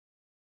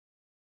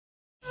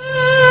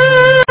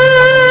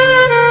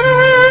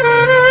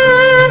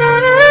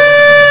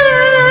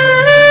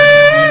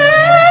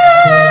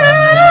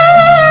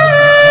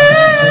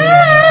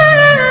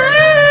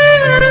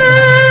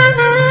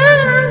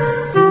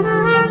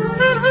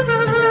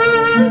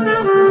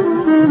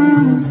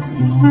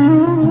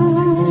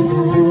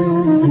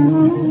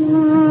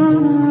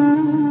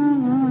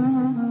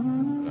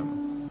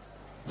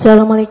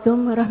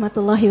Assalamualaikum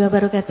warahmatullahi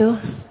wabarakatuh.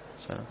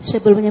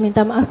 Sebelumnya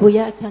minta maaf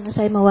Buya karena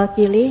saya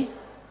mewakili.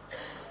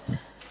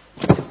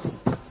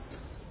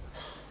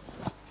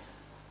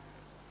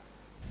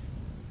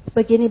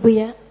 Begini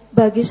Buya,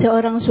 bagi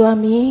seorang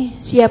suami,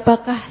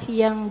 siapakah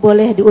yang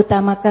boleh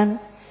diutamakan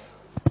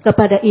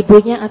kepada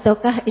ibunya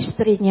ataukah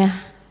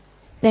istrinya?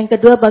 Dan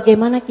kedua,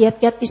 bagaimana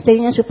kiat-kiat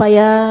istrinya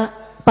supaya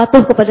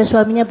patuh kepada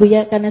suaminya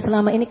Buya? Karena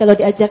selama ini kalau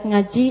diajak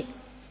ngaji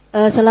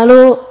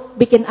selalu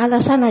bikin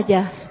alasan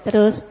aja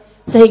terus,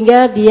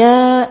 sehingga dia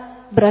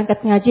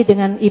berangkat ngaji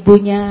dengan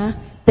ibunya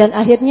dan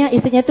akhirnya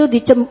istrinya tuh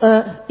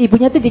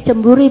ibunya tuh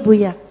dicemburi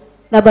Buya.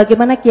 Nah,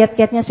 bagaimana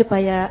kiat-kiatnya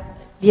supaya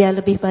dia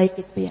lebih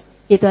baik gitu ya?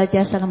 Itu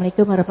aja.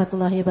 Assalamualaikum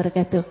warahmatullahi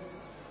wabarakatuh.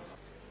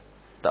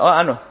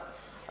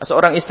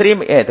 Seorang istri,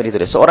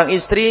 seorang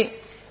istri,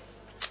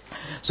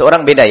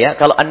 seorang beda ya.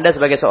 Kalau Anda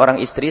sebagai seorang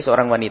istri,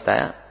 seorang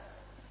wanita,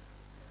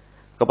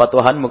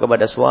 kepatuhanmu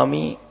kepada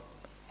suami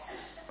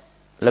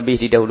lebih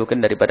didahulukan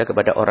daripada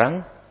kepada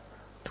orang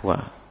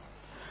tua.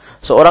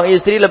 Seorang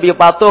istri lebih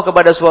patuh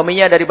kepada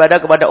suaminya daripada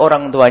kepada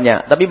orang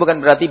tuanya. Tapi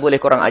bukan berarti boleh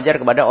kurang ajar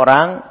kepada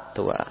orang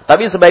tua.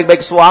 Tapi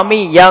sebaik-baik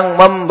suami yang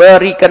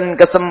memberikan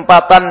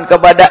kesempatan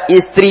kepada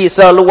istri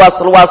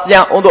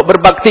seluas-luasnya untuk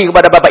berbakti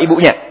kepada bapak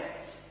ibunya.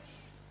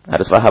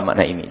 Harus paham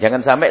makna ini.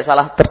 Jangan sampai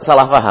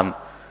salah paham.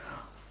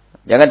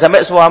 Jangan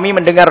sampai suami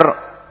mendengar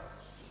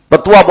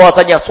petua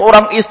bahwasanya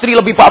seorang istri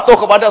lebih patuh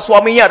kepada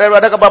suaminya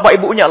daripada ke bapak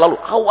ibunya. Lalu,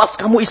 awas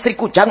kamu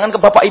istriku, jangan ke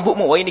bapak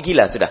ibumu. Wah, ini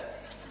gila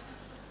sudah.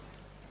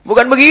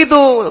 Bukan begitu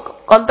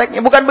konteksnya,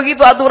 bukan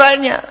begitu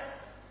aturannya.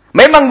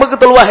 Memang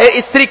begitu,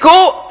 wahai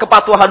istriku,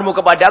 kepatuhanmu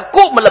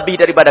kepadaku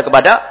melebihi daripada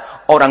kepada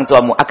orang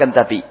tuamu. Akan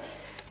tapi,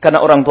 karena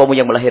orang tuamu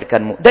yang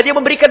melahirkanmu dan yang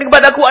memberikan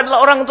kepadaku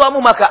adalah orang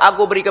tuamu, maka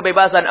aku beri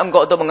kebebasan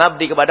engkau untuk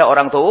mengabdi kepada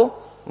orang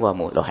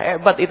tuamu. Loh,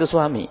 hebat itu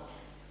suami.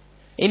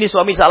 Ini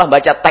suami salah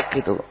baca teks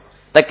itu.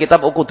 Teks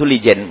kitab Ukudul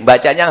Lijen.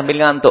 Bacanya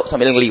sambil ngantuk,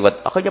 sambil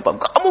ngeliwat. Akhirnya,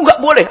 kamu nggak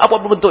boleh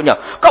apapun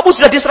bentuknya. Kamu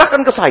sudah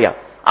diserahkan ke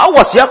saya.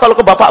 Awas ya kalau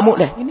ke bapakmu.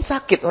 Lah, ini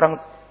sakit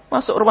orang.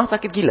 Masuk rumah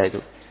sakit gila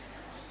itu.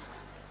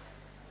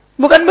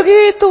 Bukan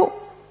begitu.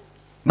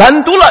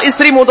 Bantulah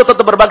istrimu untuk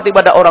tetap berbakti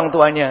pada orang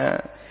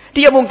tuanya.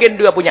 Dia mungkin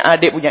juga punya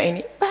adik, punya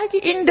ini. Bagi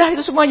indah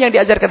itu semuanya yang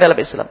diajarkan dalam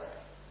Islam.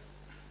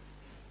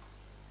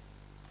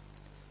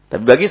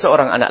 Tapi bagi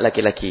seorang anak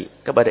laki-laki,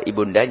 kepada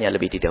ibundanya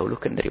lebih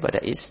didahulukan daripada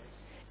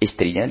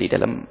istrinya di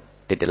dalam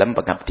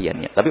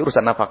pengabdiannya. Tapi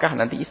urusan nafkah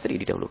nanti istri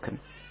didahulukan.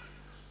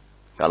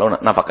 Kalau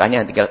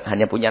nafkahnya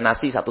hanya punya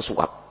nasi satu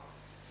suap.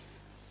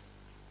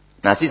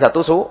 Nasi satu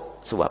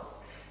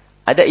suap.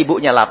 Ada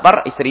ibunya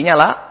lapar, istrinya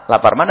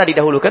lapar. Mana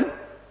didahulukan?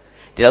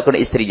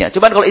 Didahulukan istrinya.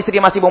 Cuman kalau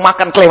istrinya masih mau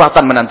makan,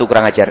 kelewatan menantu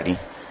kurang ajar nih.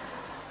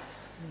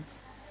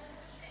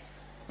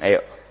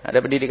 Ayo, ada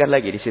pendidikan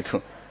lagi di situ.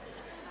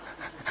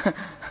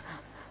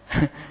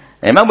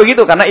 Memang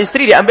begitu, karena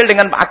istri diambil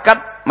dengan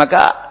akad,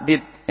 maka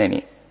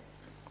ini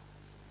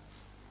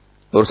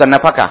urusan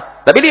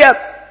nafkah. Tapi lihat,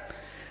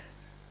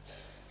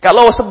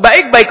 kalau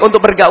sebaik-baik untuk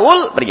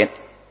bergaul,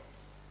 begini.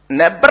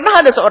 Nah,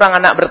 pernah ada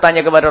seorang anak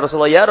bertanya kepada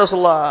Rasulullah, ya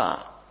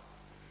Rasulullah,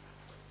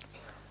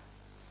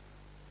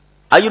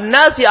 ayun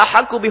nasi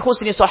ahaqqu bi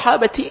husni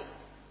sahabati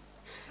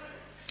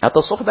atau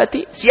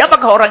suhbati?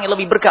 Siapakah orang yang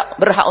lebih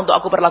berhak untuk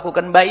aku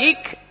perlakukan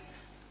baik?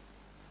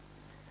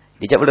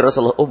 Dijawab oleh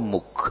Rasulullah,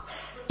 ummuk,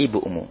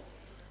 ibumu.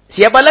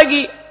 Siapa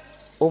lagi?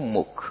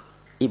 Ummuk,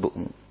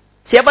 ibumu.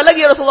 Siapa lagi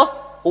ya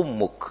Rasulullah?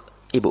 Ummuk,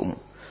 ibumu.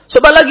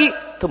 Siapa lagi?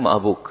 Tsumma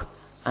abuk,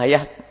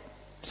 ayah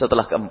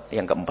setelah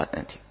yang keempat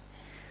nanti.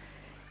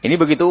 Ini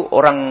begitu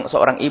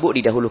seorang ibu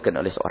didahulukan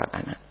oleh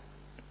seorang anak.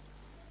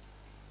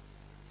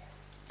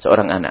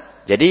 Seorang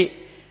anak. Jadi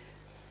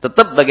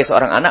tetap bagi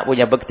seorang anak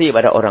punya bakti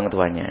pada orang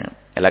tuanya.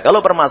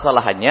 Kalau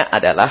permasalahannya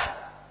adalah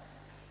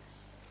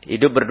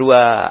hidup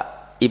berdua,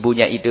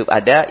 ibunya hidup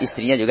ada,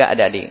 istrinya juga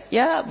ada nih.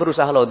 Ya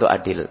berusaha untuk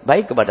adil,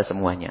 baik kepada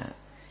semuanya.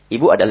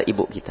 Ibu adalah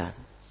ibu kita.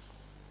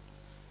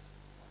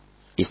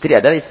 Istri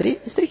adalah istri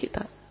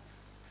kita.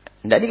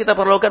 Nah, ini kita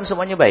perlukan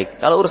semuanya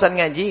baik. Kalau urusan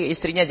ngaji,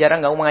 istrinya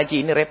jarang nggak mau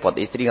ngaji, ini repot.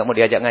 Istri nggak mau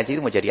diajak ngaji,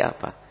 itu mau jadi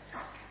apa?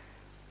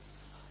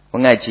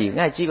 Ngaji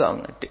kok.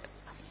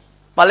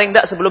 Paling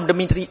enggak sebelum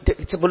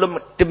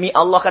demi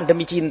Allah kan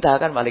demi cinta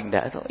kan paling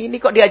enggak. Ini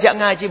kok diajak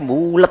ngaji,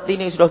 bulet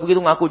ini sudah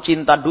begitu ngaku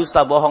cinta,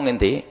 dusta, bohong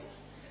nanti.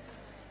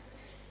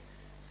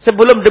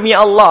 Sebelum demi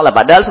Allah lah,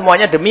 padahal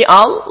semuanya demi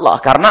Allah,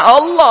 karena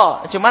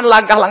Allah. Cuman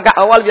langkah-langkah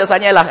awal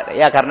biasanya lah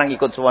ya karena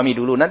ngikut suami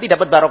dulu, nanti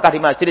dapat barokah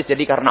di majelis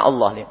jadi karena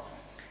Allah nih.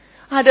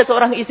 Ada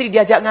seorang istri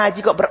diajak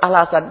ngaji kok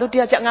beralasan. Tuh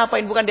diajak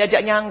ngapain? Bukan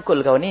diajak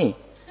nyangkul kau nih.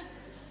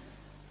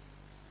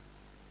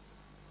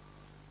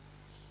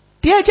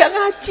 Diajak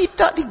ngaji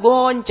tak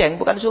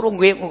dibonceng. Bukan suruh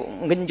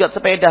ngenjot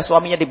sepeda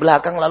suaminya di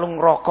belakang lalu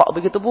ngerokok.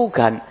 Begitu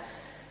bukan.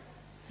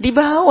 Di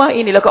bawah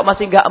ini lah kok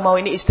masih nggak mau,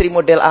 ini istri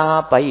model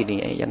apa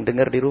ini yang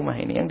dengar di rumah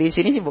ini. Yang di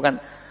sini sih bukan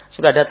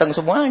sudah datang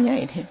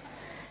semuanya ini.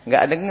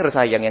 Nggak dengar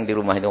sayang yang di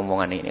rumah itu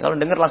omongan ini. Kalau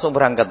dengar langsung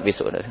berangkat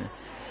besok.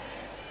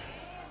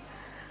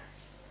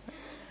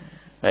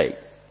 Baik.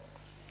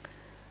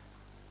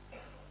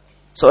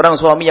 Seorang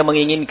suami yang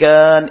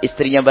menginginkan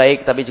istrinya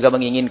baik, tapi juga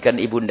menginginkan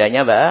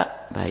ibundanya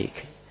baik.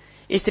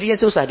 Istrinya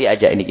susah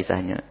diajak ini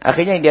kisahnya.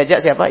 Akhirnya yang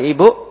diajak siapa?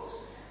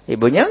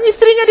 Ibunya.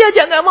 Istrinya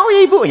diajak, nggak mau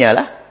ya ibunya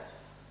lah.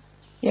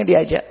 Yang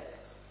diajak.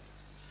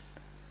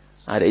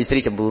 Ada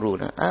istri cemburu.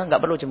 Nggak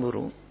perlu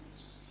cemburu.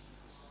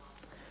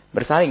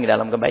 Bersaing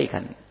dalam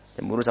kebaikan.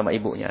 Cemburu sama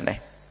ibunya,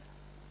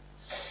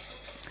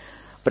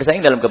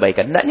 bersaing dalam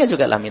kebaikan. Hendaknya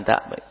juga lah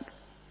minta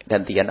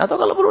gantian. Atau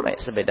kalau perlu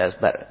naik sepeda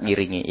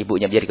ngiringi.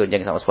 Ibunya biar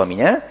digonceng sama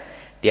suaminya.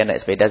 Dia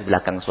naik sepeda di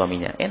belakang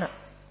suaminya. Enak.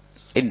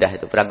 Indah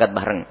itu. Berangkat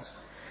bareng.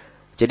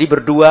 Jadi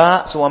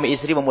berdua suami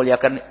istri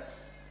memuliakan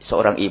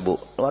seorang ibu.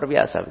 Luar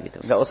biasa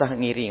begitu. Nggak usah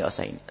ngiri. Nggak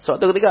usah ini.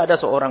 Suatu ketika ada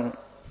seorang.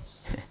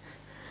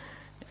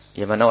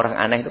 Ya mana orang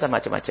aneh itu kan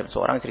macam-macam.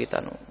 Seorang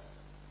cerita.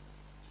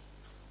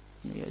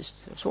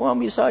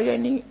 Suami saya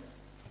ini.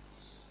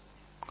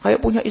 Kayak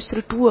punya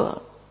istri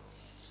 2.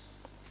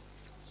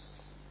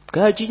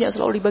 Gajinya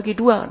selalu dibagi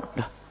 2.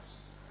 Nah,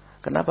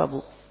 kenapa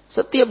Bu?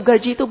 Setiap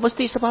gaji itu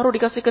mesti separuh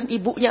dikasihkan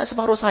ibunya,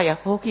 separuh saya.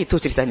 Oh gitu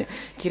ceritanya.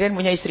 Kirain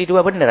punya istri 2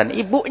 beneran.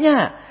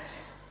 Ibunya.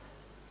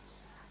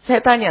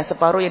 Saya tanya,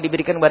 separuh yang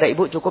diberikan kepada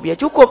ibu cukup? Ya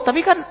cukup. Tapi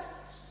kan,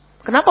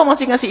 kenapa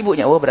masih ngasih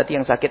ibunya? Oh berarti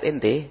yang sakit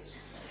ente.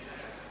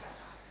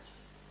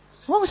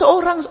 Oh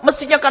seorang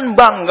mestinya kan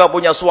bangga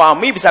punya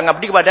suami bisa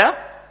ngabdi kepada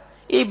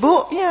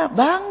ibunya.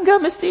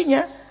 Bangga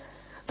mestinya.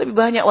 Tapi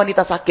banyak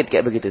wanita sakit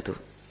kayak begitu tuh.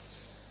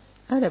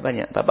 Ada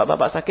banyak.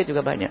 Bapak-bapak sakit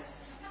juga banyak.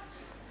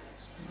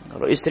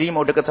 Kalau istri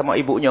mau dekat sama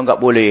ibunya nggak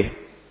boleh.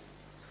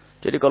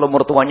 Jadi kalau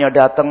mertuanya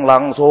datang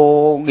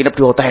langsung nginep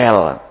di hotel.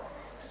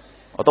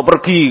 Atau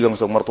pergi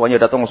langsung. Mertuanya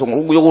datang langsung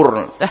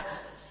nguyur.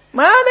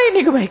 Mana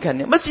ini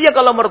kebaikannya? Mestinya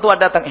kalau mertua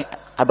datang.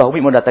 Abah Umi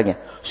mau datangnya.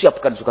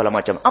 Siapkan segala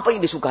macam. Apa yang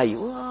disukai?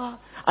 Wah,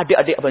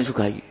 adik-adik apa yang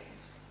disukai?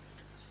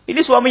 Ini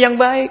suami yang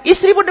baik.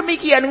 Istri pun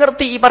demikian.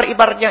 Ngerti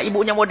ipar-iparnya.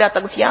 Ibunya mau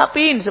datang.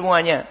 Siapin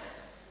semuanya.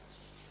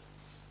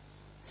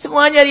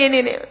 Semuanya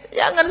ini.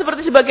 Jangan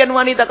seperti sebagian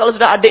wanita. Kalau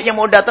sudah adiknya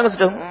mau datang.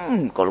 Sudah.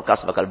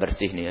 Kulkas bakal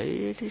bersih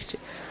nih.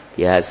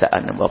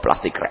 Biasaan. Bawa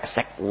plastik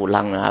resek.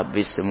 Ulang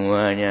habis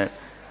semuanya.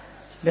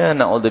 Dan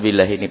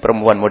na'udzubillah ini.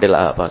 Perempuan model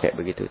apa kayak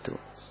begitu tuh.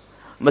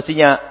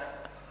 Mestinya.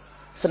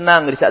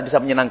 Senang di saat bisa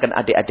menyenangkan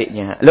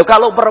adik-adiknya. Loh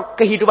kalau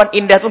kehidupan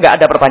indah tuh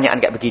nggak ada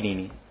pertanyaan kayak begini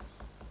nih.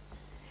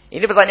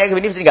 Ini pertanyaan kayak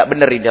begini mesti nggak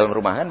bener di dalam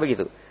rumah kan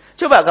begitu.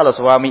 Coba kalau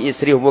suami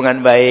istri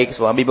hubungan baik,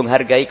 suami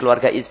menghargai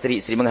keluarga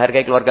istri, istri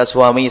menghargai keluarga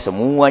suami,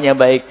 semuanya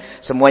baik,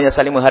 semuanya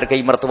saling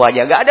menghargai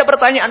mertuanya. Nggak ada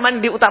pertanyaan mana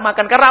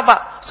diutamakan. Karena apa?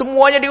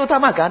 Semuanya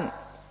diutamakan.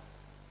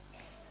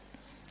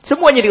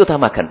 Semuanya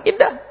diutamakan.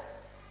 Indah.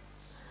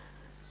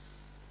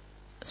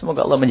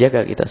 Semoga Allah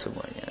menjaga kita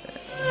semuanya.